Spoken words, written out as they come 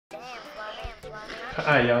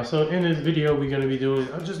Alright y'all, so in this video we're going to be doing,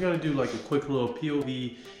 I'm just going to do like a quick little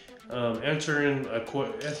POV, answering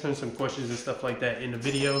some questions and stuff like that in the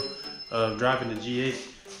video of driving the G8.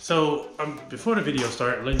 So before the video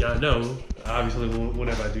starts, letting y'all know, obviously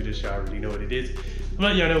whenever I do this y'all already know what it is. I'm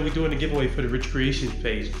letting y'all know we're doing a giveaway for the Rich Creations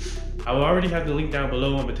page. I will already have the link down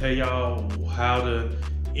below. I'm going to tell y'all how to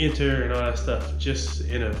enter and all that stuff just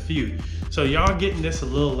in a few. So y'all getting this a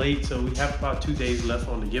little late, so we have about 2 days left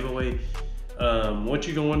on the giveaway. What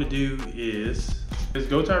you're gonna want to do is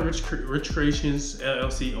go to our Rich Creations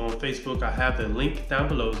LLC on Facebook. I have the link down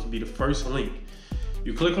below. This will be the first link.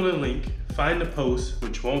 You click on the link, find the post,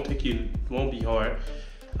 which won't be hard.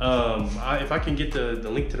 If I can get the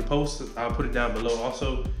link to the post, I'll put it down below.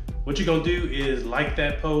 Also, what you're gonna do is like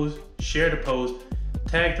that post, share the post,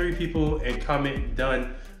 tag 3 people, and comment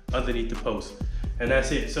 "done" underneath the post, and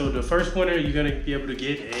that's it. So the first winner, you're gonna be able to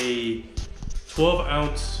get a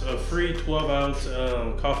 12-ounce, a free 12-ounce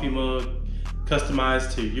coffee mug,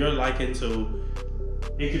 customized to your liking. So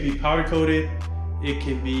it could be powder coated, it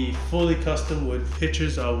can be fully custom with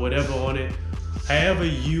pictures or whatever on it. However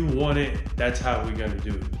you want it, that's how we're gonna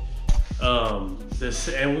do it.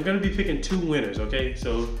 And we're gonna be picking 2 winners, okay?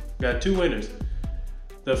 So we got 2 winners.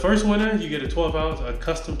 The first winner, you get a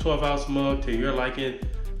custom 12-ounce mug to your liking.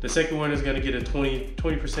 The second one is gonna get a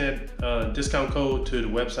 20% discount code to the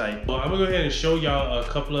website. Well, I'm gonna go ahead and show y'all a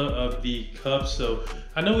couple of the cups. So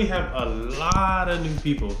I know we have a lot of new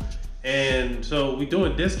people, and so we're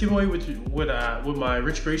doing this giveaway with my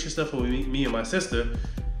Rich Creation stuff with me and my sister.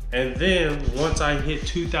 And then once I hit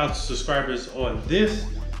 2,000 subscribers on this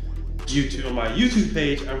on my YouTube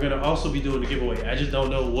page, I'm gonna also be doing the giveaway. I just don't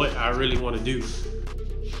know what I really want to do.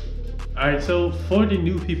 All right, so for the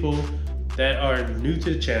new people that are new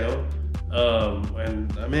to the channel,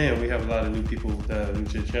 and man, we have a lot of new people that are new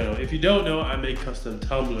to the channel. If you don't know, I make custom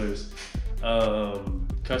tumblers. We have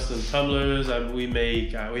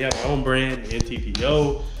our own brand,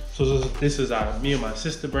 NTPO. So this is me and my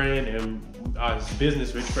sister brand, and our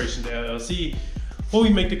business, Rich Creations LLC, where we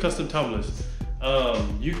make the custom tumblers. I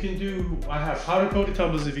have powder coated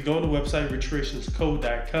tumblers. If you go on the website,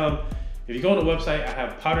 richcreationsco.com, if you go on the website, I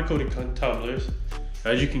have powder coated tumblers,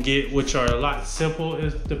 as you can get, which are a lot simple.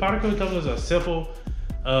 The powder coated tumblers are simple.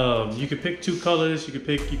 You can pick 2 colors. You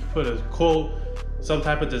can put a quote, some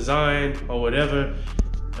type of design or whatever.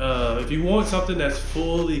 If you want something that's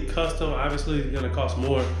fully custom, obviously it's gonna cost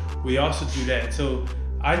more. We also do that. So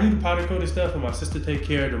I do the powder coated stuff, and my sister take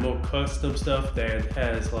care of the more custom stuff that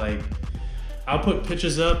has like, I'll put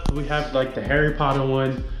pictures up. We have like the Harry Potter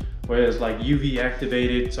one where it's like UV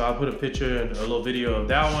activated. So I'll put a picture and a little video of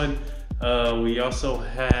that one. We also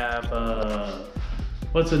have,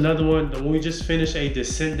 what's another one? We just finished a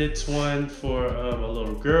Descendants one for a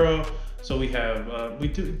little girl. So we have, we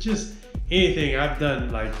do just anything. I've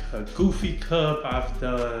done like a Goofy cup. I've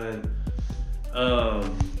done,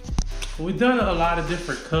 we've done a lot of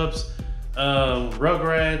different cups.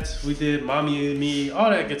 Rugrats, we did Mommy and Me,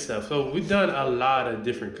 all that good stuff. So we've done a lot of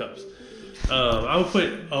different cups. I'll put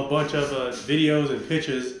a bunch of videos and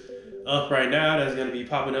pictures up right now that's going to be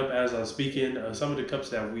popping up as I'm speaking. Some of the cups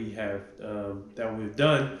that we have that we've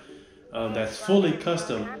done that's fully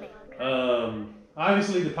custom.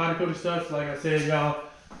 Obviously the powder coated stuff, like I said, y'all,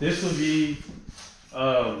 this would be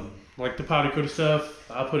like the powder coated stuff.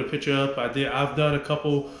 I'll put a picture up. I've done a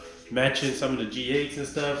couple matching some of the G8s and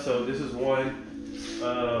stuff. So this is one.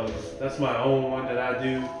 That's my own one that I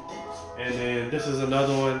do. And then this is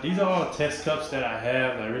another one. These are all test cups that I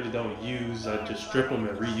have that I really don't use. I just strip them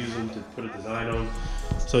and reuse them to put a design on.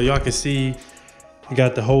 So y'all can see you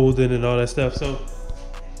got the holes in and all that stuff. So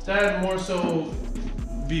that more so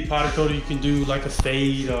be powder coated. You can do like a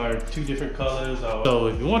fade or 2 different colors. So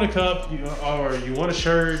if you want a cup or you want a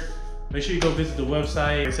shirt, make sure you go visit the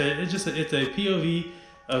website. Like I said, it's a POV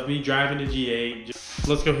of me driving the G8.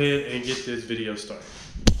 Let's go ahead and get this video started.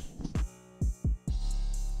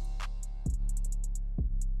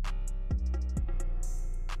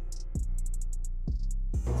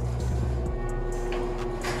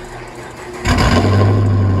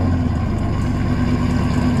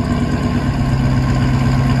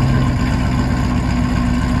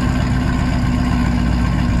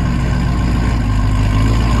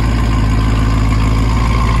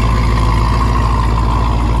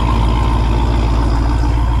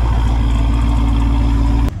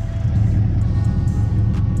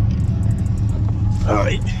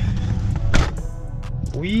 Alright,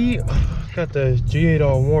 we got the G8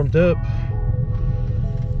 all warmed up.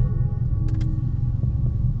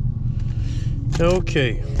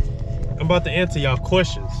 Okay, I'm about to answer y'all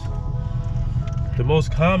questions. the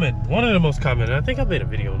most common, one of the most common, and I think I made a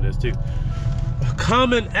video on this too, a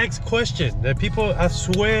common asked question that people, I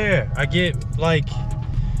swear, I get like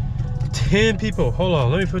 10 people. Hold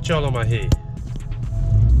on, let me put y'all on my head.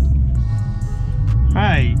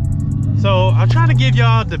 Alright, so I'm trying to give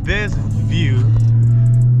y'all the best view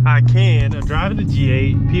I can of driving the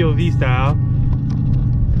G8 POV style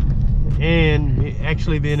and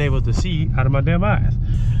actually being able to see out of my damn eyes.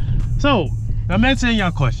 So I'm answering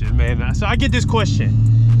y'all question, man. So I get this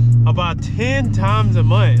question about 10 times a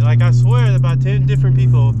month. Like, I swear, about 10 different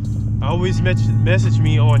people always message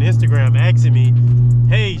me on Instagram asking me,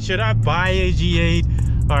 hey, should I buy a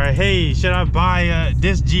G8? Or hey, should I buy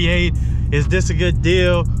this G8? Is this a good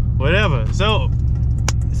deal? Whatever. So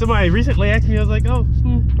somebody recently asked me, I was like, oh,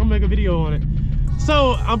 I'll make a video on it.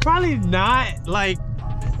 So I'm probably not, like,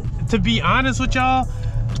 to be honest with y'all,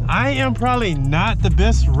 I am probably not the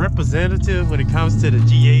best representative when it comes to the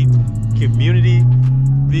G8 community,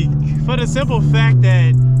 for the simple fact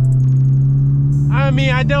that, I mean,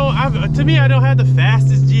 to me, I don't have the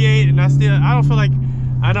fastest G8, and I don't feel like,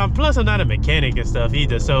 plus I'm not a mechanic and stuff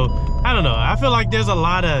either, so I don't know. I feel like there's a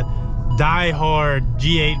lot of die-hard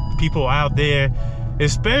G8 people out there,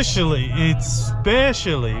 especially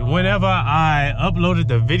whenever I uploaded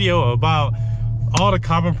the video about all the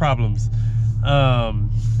carbon problems,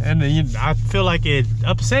 and you know, I feel like it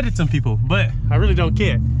upsetted some people, but I really don't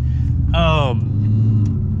care.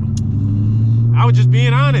 I was just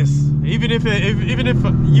being honest. Even if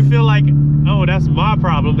you feel like, oh, that's my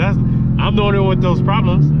problem, I'm the only one with those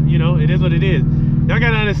problems, you know, it is what it is. Y'all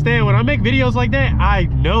gotta understand, when I make videos like that, I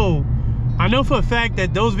know for a fact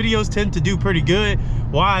that those videos tend to do pretty good.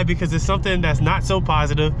 Why? Because it's something that's not so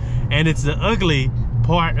positive, and it's the ugly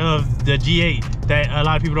part of the G8 that a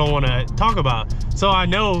lot of people don't want to talk about. So I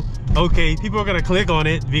know, okay, people are gonna click on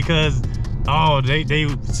it because, oh,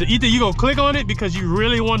 so either you gonna click on it because you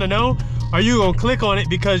really want to know, or you gonna click on it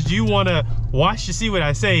because you want to watch to see what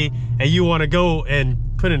I say, and you want to go and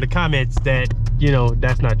put in the comments that, you know,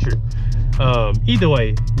 that's not true. Either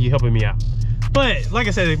way, you're helping me out. But like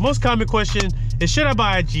I said, the most common question is, should I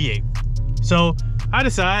buy a G8? So I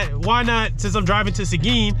decide, why not, since I'm driving to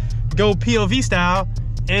Seguin, go POV style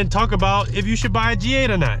and talk about if you should buy a G8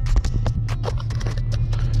 or not.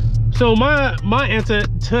 So my answer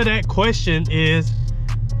to that question is,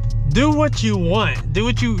 do what you want, do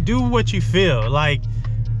what you feel. Like,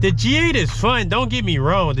 the G8 is fun, don't get me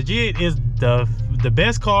wrong. The G8 is the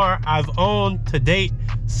best car I've owned to date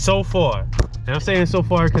so far. And I'm saying so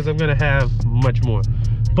far because I'm gonna have much more.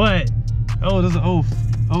 But, oh, there's an old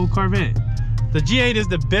Corvette. The G8 is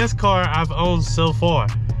the best car I've owned so far.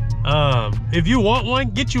 If you want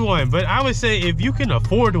one, get you one. But I would say, if you can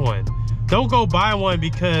afford one, don't go buy one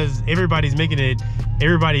because everybody's making it,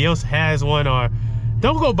 everybody else has one, or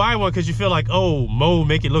don't go buy one because you feel like, oh, Mo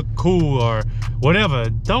make it look cool or whatever.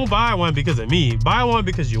 Don't buy one because of me. Buy one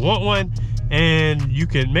because you want one, and you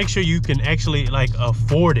can make sure you can actually, like,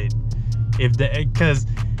 afford it. Because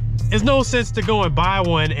there's no sense to go and buy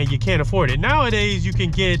one and you can't afford it. Nowadays you can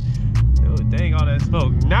get, oh dang, all that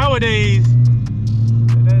smoke. Nowadays,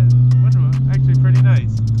 actually pretty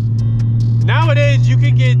nice. Nowadays you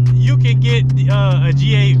can get a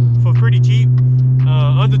G8 for pretty cheap,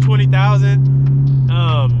 under 20,000.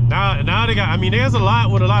 Now they got, I mean, there's a lot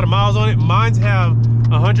with a lot of miles on it. Mine's have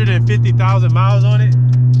 150,000 miles on it.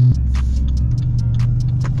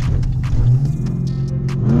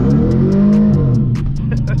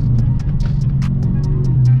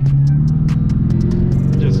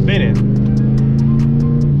 Just spinning.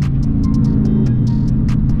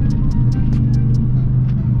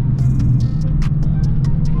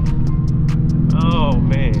 Oh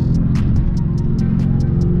man,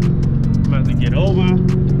 I'm about to get over.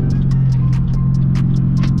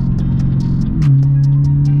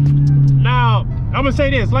 Now I'm gonna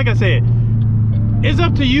say this, like I said, it's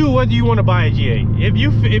up to you whether you want to buy a G8. If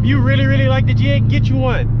you really like the G8, get you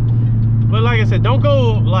one. But like I said, don't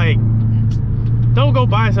go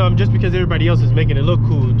buy something just because everybody else is making it look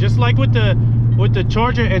cool. Just like with the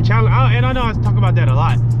Charger and Challenger, and I know I talk about that a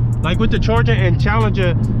lot. Like with the Charger and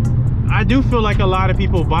Challenger, I do feel like a lot of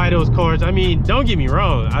people buy those cars. I mean, don't get me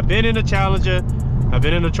wrong. I've been in a Challenger, I've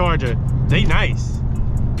been in a Charger. They nice.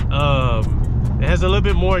 It has a little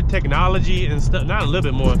bit more technology and stuff. Not a little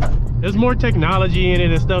bit more. There's more technology in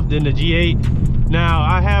it and stuff than the G8. Now,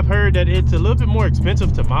 I have heard that it's a little bit more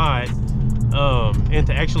expensive to mod and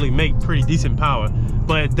to actually make pretty decent power.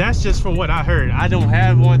 But that's just from what I heard. I don't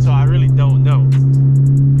have one, so I really don't know.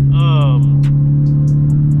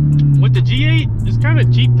 With the G8, it's kind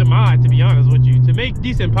of cheap to mod, to be honest with you. To make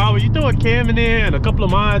decent power, you throw a cam in there and a couple of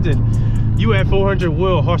mods and you at 400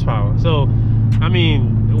 wheel horsepower. So I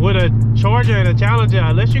mean, with a Charger and a Challenger,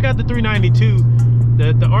 unless you got the 392,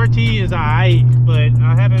 the RT is alright, but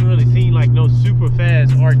I haven't really seen like no super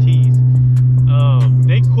fast RTs.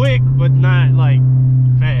 They quick, but not like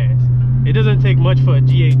fast. It doesn't take much for a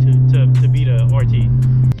G8 to beat a RT.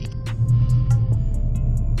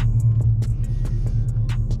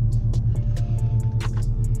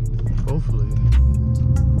 Hopefully.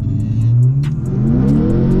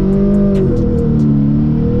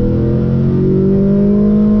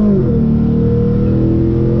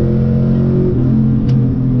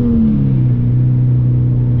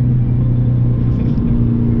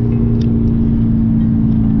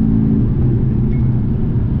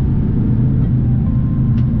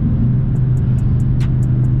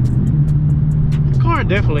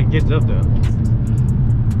 Definitely gets up there.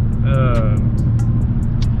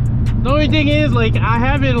 The only thing is, like, I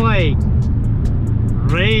haven't like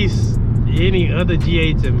raced any other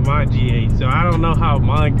G8s in my G8, so I don't know how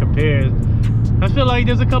mine compares. I feel like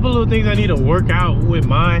there's a couple little things I need to work out with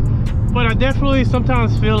mine, but I definitely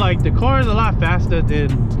sometimes feel like the car is a lot faster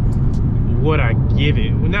than what I give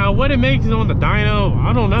it. Now, what it makes on the dyno,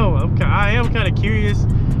 I don't know. I am kind of curious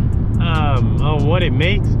on what it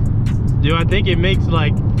makes. Do I think it makes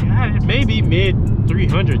like maybe mid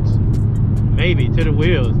 300s, maybe to the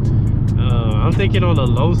wheels? I'm thinking on the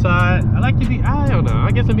low side. I like to be, I don't know,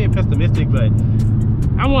 I guess I'm being pessimistic, but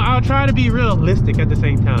I'll try to be realistic at the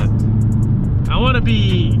same time. I want to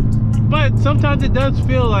be, but sometimes it does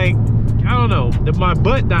feel like, I don't know, my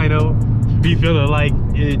butt dyno be feeling like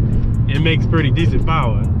it makes pretty decent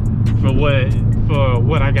power for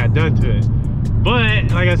what I got done to it.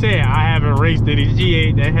 But like I said, I haven't raced any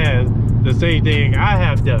G8 that has the same thing I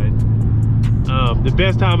have done. The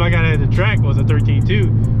best time I got at the track was a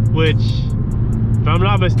 13.2, which, if I'm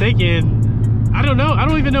not mistaken, I don't know. I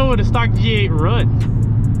don't even know what a stock G8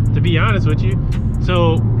 runs, to be honest with you.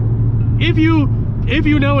 So if you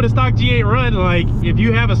know what a stock G8 runs, like if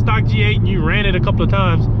you have a stock G8 and you ran it a couple of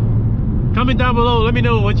times, comment down below. Let me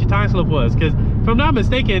know what your time slip was, because if I'm not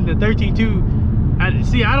mistaken, the 13.2. I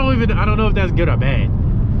don't know if that's good or bad.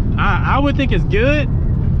 I would think it's good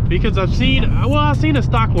because I've seen a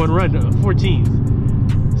stock one run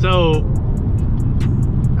 14s. So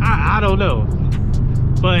I don't know.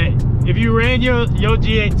 But if you ran your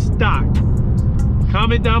G8 stock,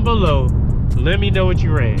 comment down below. Let me know what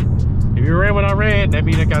you ran. If you ran what I ran, that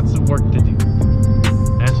means I got some work to do.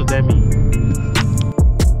 That's what that means.